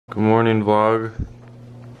Good morning, vlog.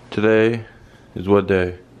 Today is what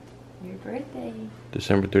day? Your birthday.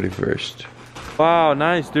 December 31st. Wow,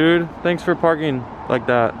 nice, dude. Thanks for parking like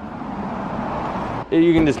that.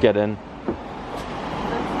 You can just get in.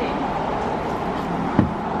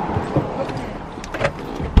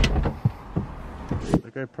 Let's see.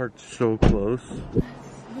 That guy parked so close.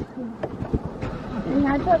 We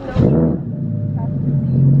had to know.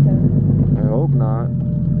 I hope not.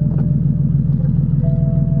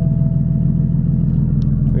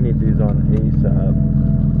 We need these on ASAP.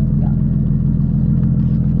 Yeah.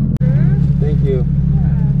 Thank you.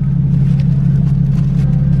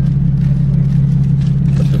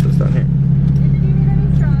 Let's put this down here. Did you need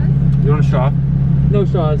any straws? You want a straw? No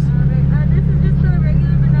straws. This is just the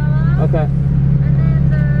regular vanilla. Okay.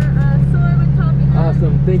 And then the soy with topping.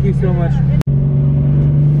 Awesome. Thank you so much.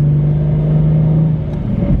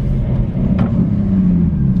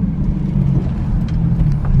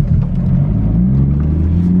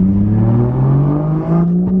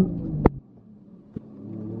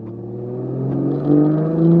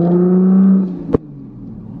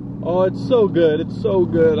 Oh, it's so good. It's so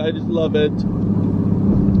good. I just love it.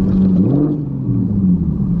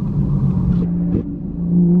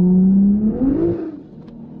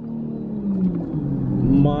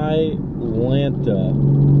 My Lanta.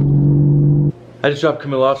 I just dropped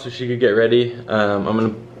Camille off so she could get ready. I'm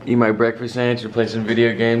gonna eat my breakfast sandwich and play some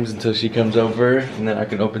video games until she comes over, and then I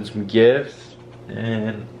can open some gifts.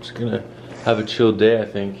 And I'm just gonna have a chill day, I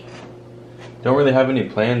think. Don't really have any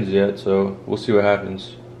plans yet, so we'll see what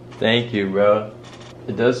happens. Thank you, bro.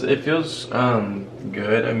 It feels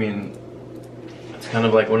good. I mean, it's kind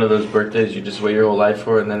of like one of those birthdays you just wait your whole life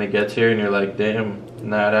for, and then it gets here and you're like, damn,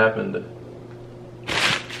 now it happened.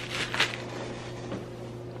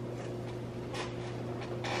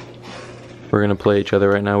 We're gonna play each other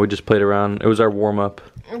right now. We just played around. It was our warm-up.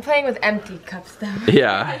 I'm playing with empty cups though.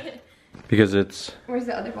 Yeah, because it's Where's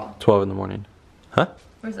the other ball? 12 in the morning. Huh?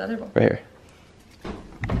 Where's the other ball? Right here.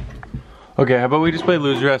 Okay, how about we just play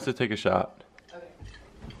loser has to take a shot? Okay.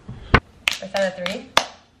 Is that a 3?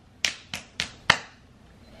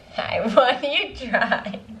 Hi, what are you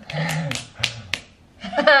trying?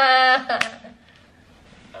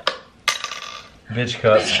 Bitch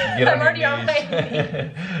cup. Get I'm already on my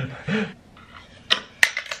knee.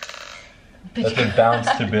 That's a bounce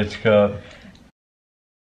to bitch cup.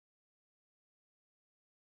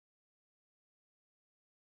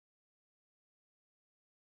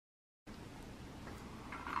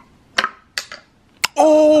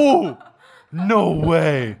 Oh! No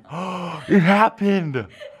way! It happened!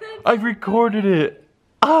 I recorded it!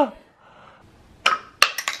 Ah!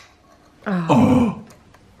 Oh!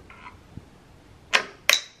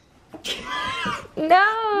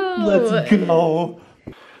 No! Let's go!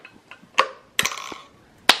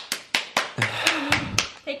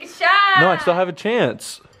 Take a shot! No, I still have a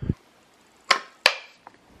chance.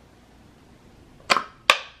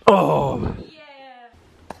 Oh!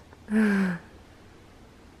 Yeah!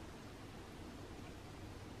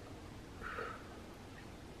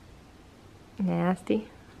 Nasty.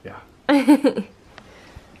 Yeah. But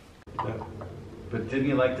didn't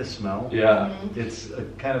you like the smell? Yeah. It's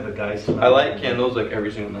kind of a guy smell. I light candles like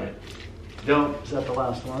every single night. Don't. Is that the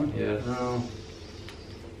last one? Yes. No.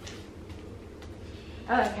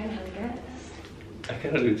 Oh, I kind of guess. I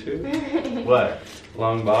kind of do too. What?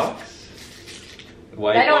 Long box?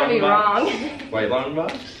 White I don't want to be long wrong. box? White long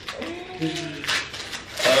box?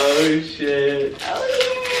 Oh shit. Oh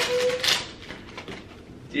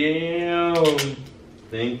Damn.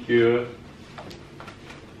 Thank you.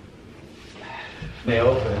 They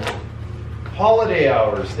open. Holiday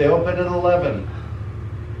hours. They open at 11.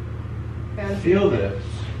 yeah. Feel this.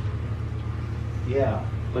 Yeah.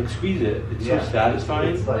 Like squeeze it. It's Yeah. so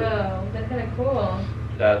satisfying. It's like, Whoa, that's kind of cool.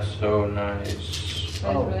 That's so nice. That's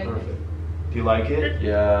oh, really perfect. good. Do you like it?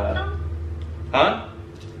 Yeah. Huh?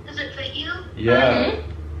 Does it fit you? Yeah.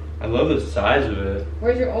 I love the size of it.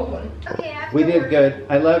 Where's your old one? Okay, We did good.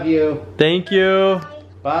 I love you. Thank you.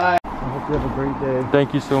 Bye. I hope you have a great day.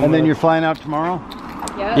 Thank you so much. And then you're flying out tomorrow?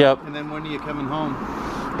 Yeah. Yep. And then when are you coming home?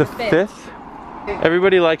 The 5th?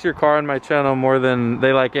 Everybody likes your car on my channel more than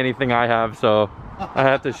they like anything I have, so I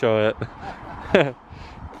have to show it. It's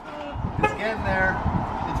getting there.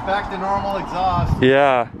 It's back to normal exhaust.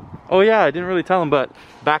 Yeah. Oh yeah, I didn't really tell him, but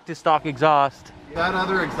back to stock exhaust. That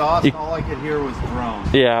other exhaust, all I could hear was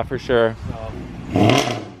drones. Yeah, for sure. So.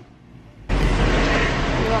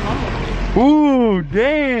 Ooh,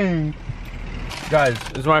 dang. Guys,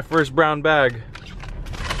 this is my first brown bag.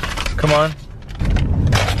 Come on.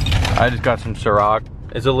 I just got some Ciroc.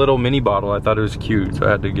 It's a little mini bottle. I thought it was cute, so I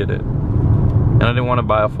had to get it. And I didn't want to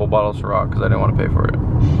buy a full bottle of Ciroc because I didn't want to pay for it.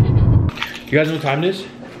 You guys know what time it is?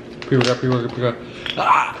 Pre-workout, pre-workout, pre-workout.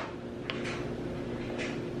 Ah!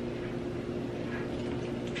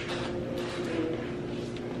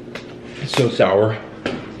 It's so sour.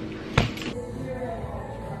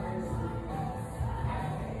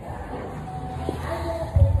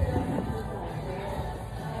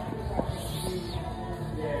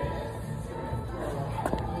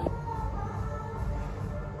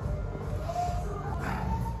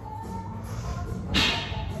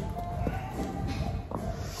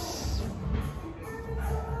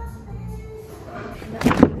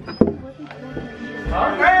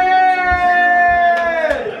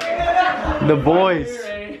 The boys.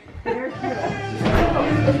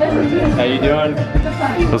 How you doing?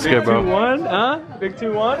 Let's go, bro. 2-1, huh? Big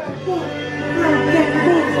 2-1.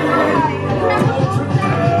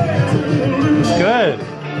 Good.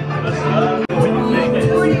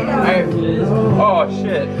 Oh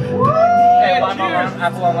shit. Hey,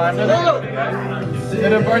 apple on lime.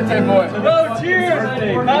 And a birthday boy. Oh, cheers!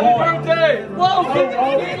 Happy birthday! Whoa,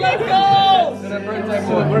 let's go! And a birthday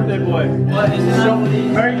boy. Birthday boy.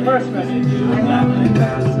 Merry Christmas.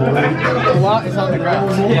 The lot is on the ground.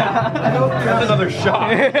 Yeah. That's another shot.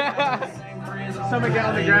 Somebody get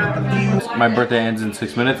on the ground. My birthday ends in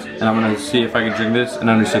 6 minutes, and I'm gonna see if I can drink this in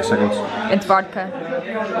under 6 seconds. It's vodka.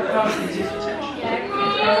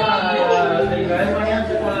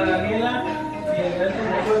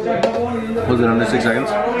 Was it under 6 seconds?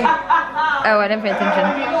 Oh, I didn't pay attention.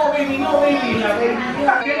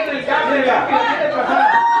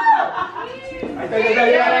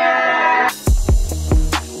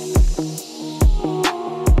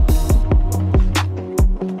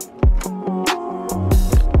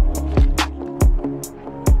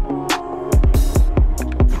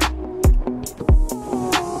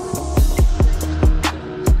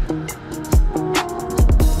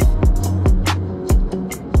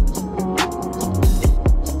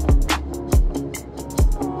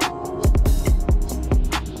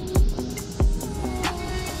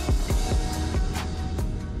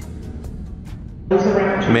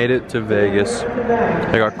 Made it to Vegas.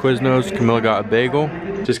 I got Quiznos, Camilla got a bagel.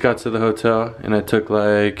 Just got to the hotel and I took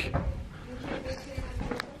like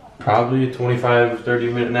probably a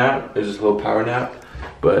 25-30 minute nap. It was just a little power nap,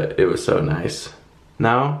 but it was so nice.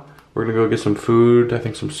 Now we're gonna go get some food, I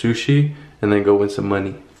think some sushi, and then go win some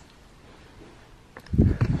money.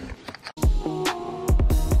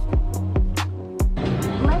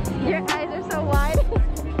 Your eyes are so wide.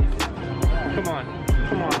 Come on.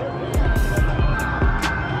 Come on.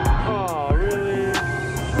 Oh, really?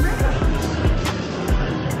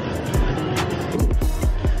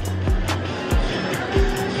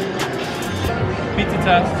 Pizza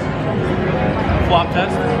test. Flop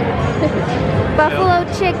test. Buffalo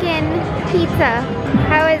chicken pizza.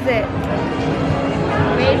 How is it?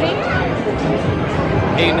 Amazing.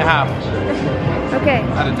 8.5 Okay.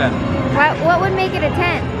 out of 10. What would make it a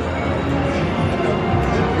 10?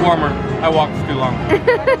 Warmer. I walked too long.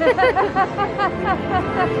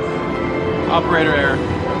 Operator error.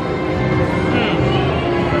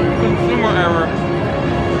 Consumer error.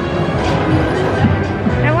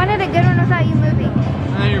 I wanted a good one without you moving.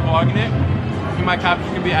 And then you're vlogging it, and my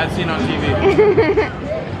caption can be as seen on TV.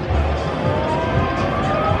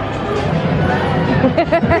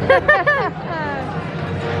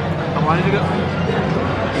 I wanted to go.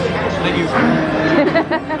 Thank you.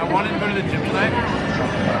 I wanted to go to the gym tonight.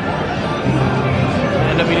 I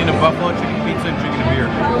ended up eating a buffalo chicken pizza and drinking a beer.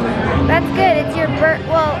 That's good. It's your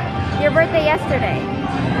your birthday yesterday.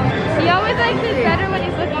 He always likes it better when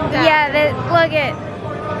he's looking down. Yeah, look it.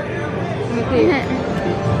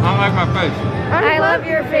 I don't like my face. I love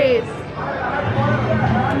your face.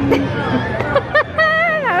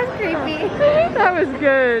 That was creepy. That was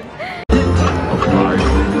good.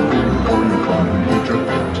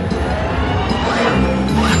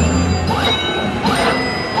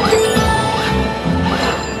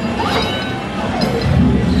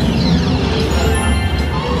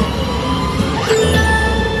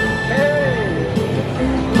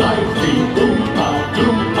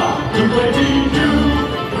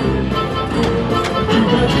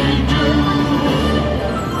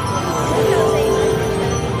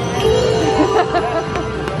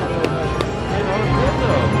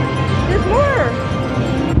 There's more.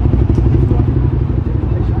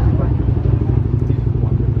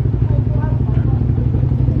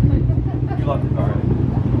 You locked the car.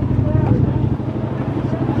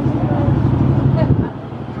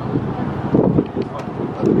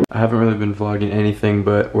 I haven't really been vlogging anything,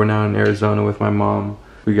 but we're now in Arizona with my mom.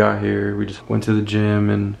 We got here, we just went to the gym,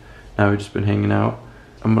 and now we've just been hanging out.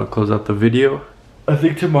 I'm gonna close out the video I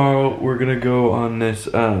think tomorrow we're gonna go on this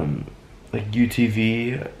like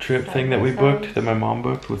UTV trip thing that we booked, that my mom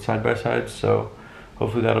booked with side-by-sides. So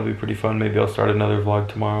hopefully that'll be pretty fun. Maybe I'll start another vlog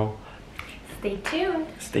tomorrow. Stay tuned.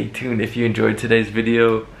 Stay tuned. If you enjoyed today's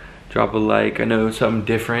video, drop a like. I know something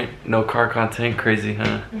different. No car content. Crazy,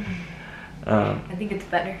 huh? I think it's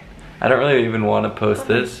better. I don't really even want to post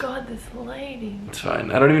this. Oh my god, this lighting. It's fine.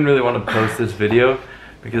 I don't even really want to post this video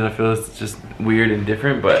because I feel it's just weird and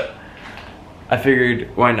different, but I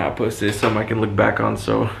figured why not post this, something I can look back on.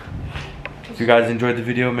 So if you guys enjoyed the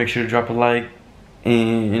video, make sure to drop a like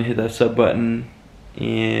and hit that sub button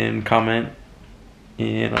and comment,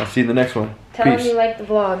 and I'll see you in the next one. Tell them you like the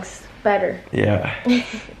vlogs better. Yeah.